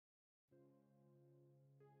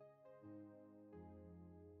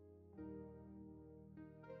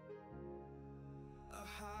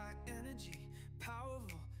high energy,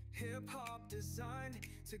 powerful hip-hop designed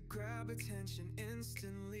to grab attention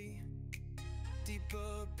instantly. Deep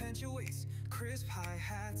arpeggiates, crisp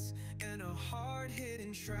hi-hats, and a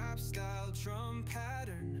hard-hitting trap-style drum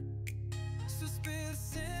pattern. So spit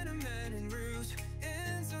cinnamon and roots,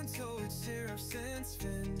 ends until it's syrups and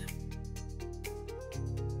spin.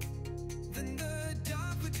 Then the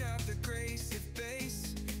dot would have the grace of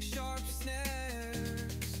bass, sharp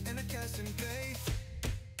snares, and a cast and bass.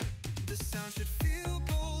 The sound should feel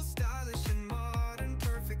bold, stylish, and modern,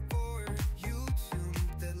 perfect for YouTube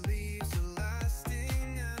that leaves a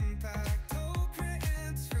lasting impact. Appropriate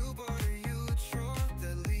and true, but a neutral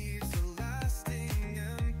that leaves a lasting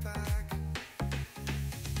impact.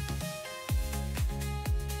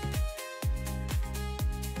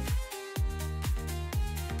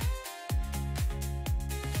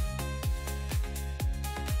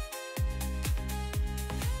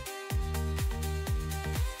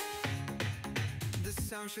 The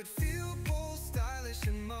sound should feel bold, stylish,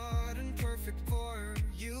 and modern, perfect for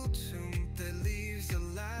YouTube that leaves a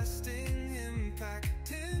lasting impact.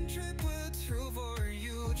 Tin triplet true for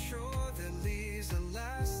neutral that leaves a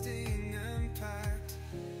lasting impact.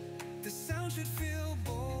 The sound should feel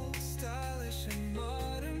bold, stylish, and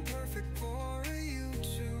modern, perfect for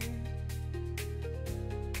YouTube.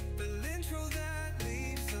 The intro that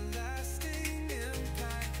leaves a lasting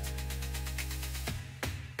impact.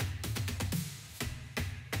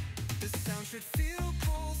 The sound should feel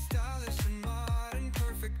bold, stylish, and modern,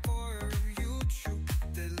 perfect for YouTube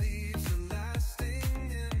that leaves a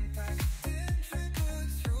lasting impact. Tin triplet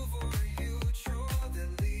true for neutral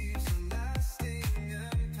that leaves a lasting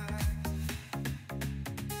impact.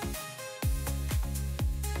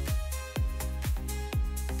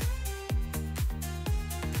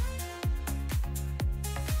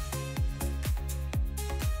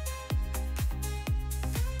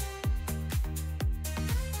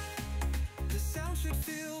 The sound should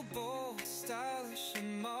feel bold, stylish,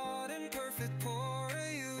 and modern, perfect for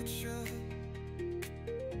YouTube.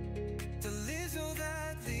 The Lizzo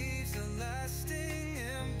that leaves a lasting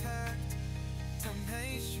impact. Tom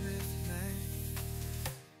Hayes with me.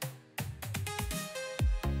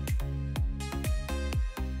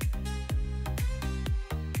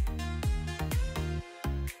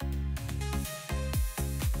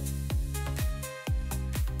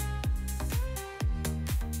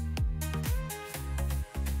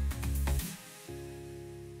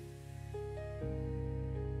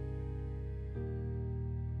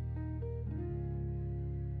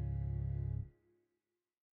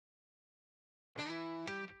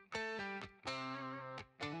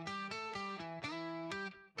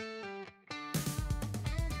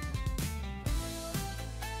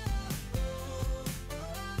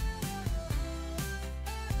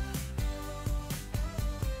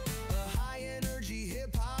 A high energy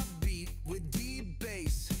hip hop beat with deep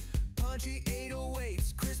bass, punchy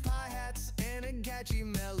 808s, crisp hi-hats, and a catchy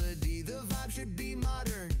melody. The vibe should be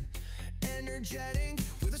modern, energetic,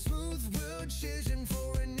 with a smooth precision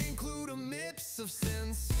for an include a mix of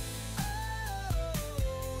synths.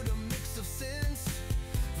 Oh, the mix of synths,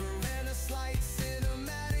 and a slight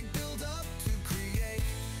cinematic build up to create.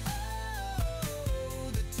 Oh,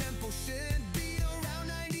 the tempo should be around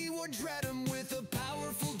 90. Would dread 'em with a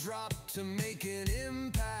powerful drop to make an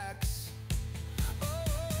impact. Oh,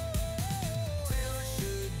 tempo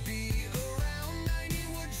should be around 90.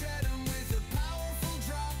 Would dread 'em with a powerful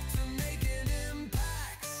drop to make an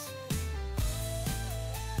impact.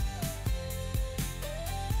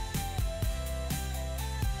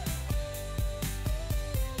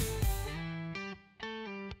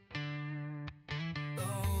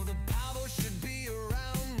 Oh, the power should be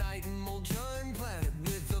around night and molten planet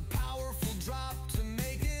with a powerful drop to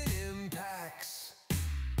make an impact.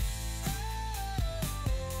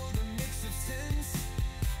 Oh, the mix of synths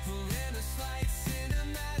and a slight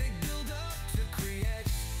cinematic build up to create.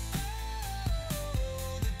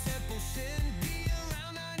 Oh, the tempo should be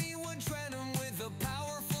around 90. Would trend 'em with a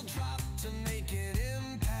powerful drop to make an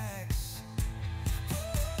impact.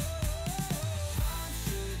 Vibe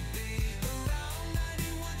should be around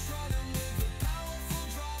 90. Would trend 'em with a powerful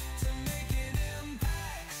drop to make an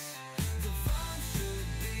impact. The vibe should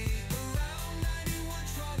be around 90. Would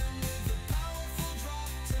trend 'em with a powerful drop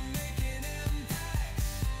to make an impact.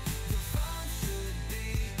 The vibe should be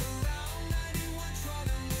around 90. Would trend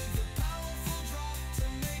 'em with a powerful drop to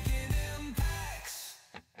make an impact.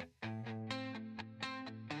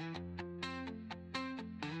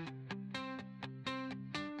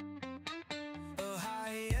 A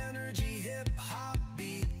high energy hip hop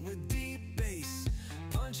beat with deep bass,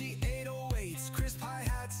 punchy 808s, crisp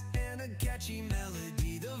hi-hats, and a catchy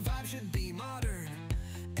melody.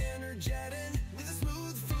 jetting with a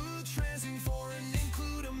smooth food transing for and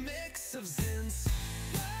include a mix of zins.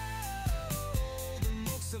 Whoa, the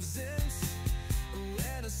mix of zins.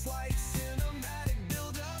 And a slight cinematic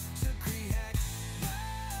build up to create.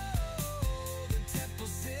 Whoa, the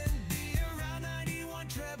tempo's in be around 91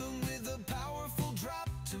 treble with a powerful drop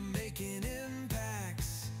to making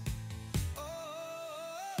impacts.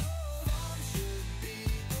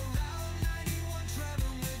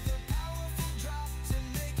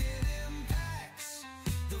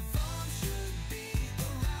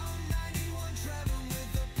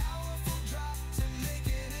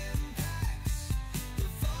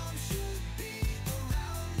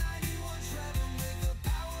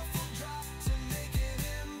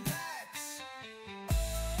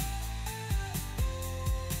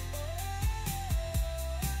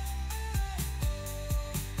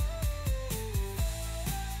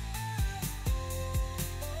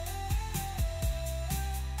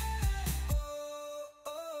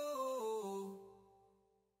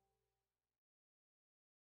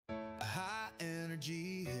 High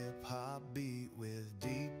energy hip hop beat with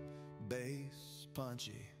deep bass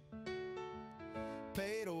punchy.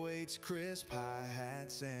 808s, crisp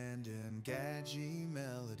hi-hats and engaging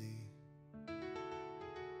melody.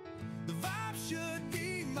 The vibe should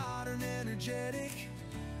be modern, energetic,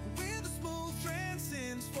 with a smooth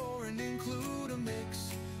transcends for and include a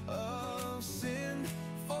mix of sin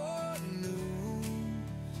or new.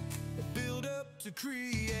 Build up to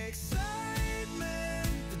create excitement.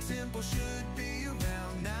 The tempo should be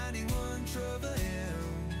around 91 treble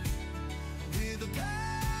M, with a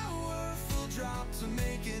powerful drop to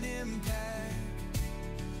make an impact.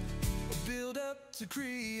 Build up to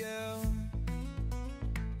create.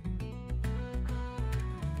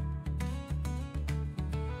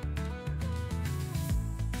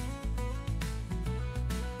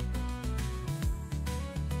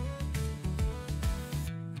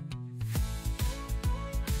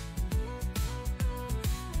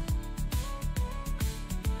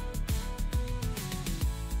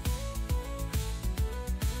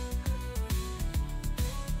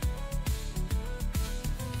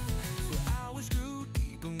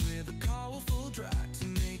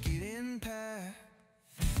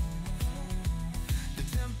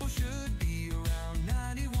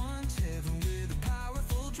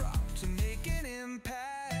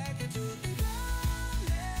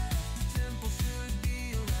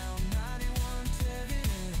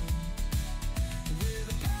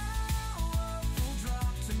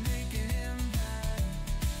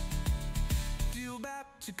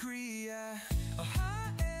 To create a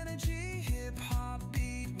high energy hip hop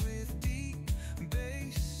beat with deep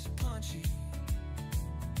bass punchy.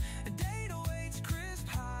 808s, crisp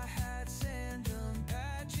hi-hats and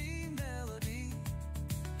patchy melody.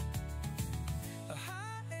 A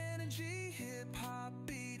high energy hip hop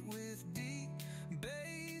beat with deep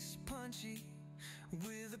bass punchy,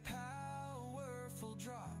 with a powerful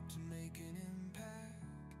drop to make an impact.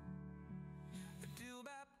 A deal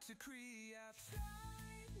back to create.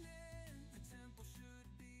 The tempo should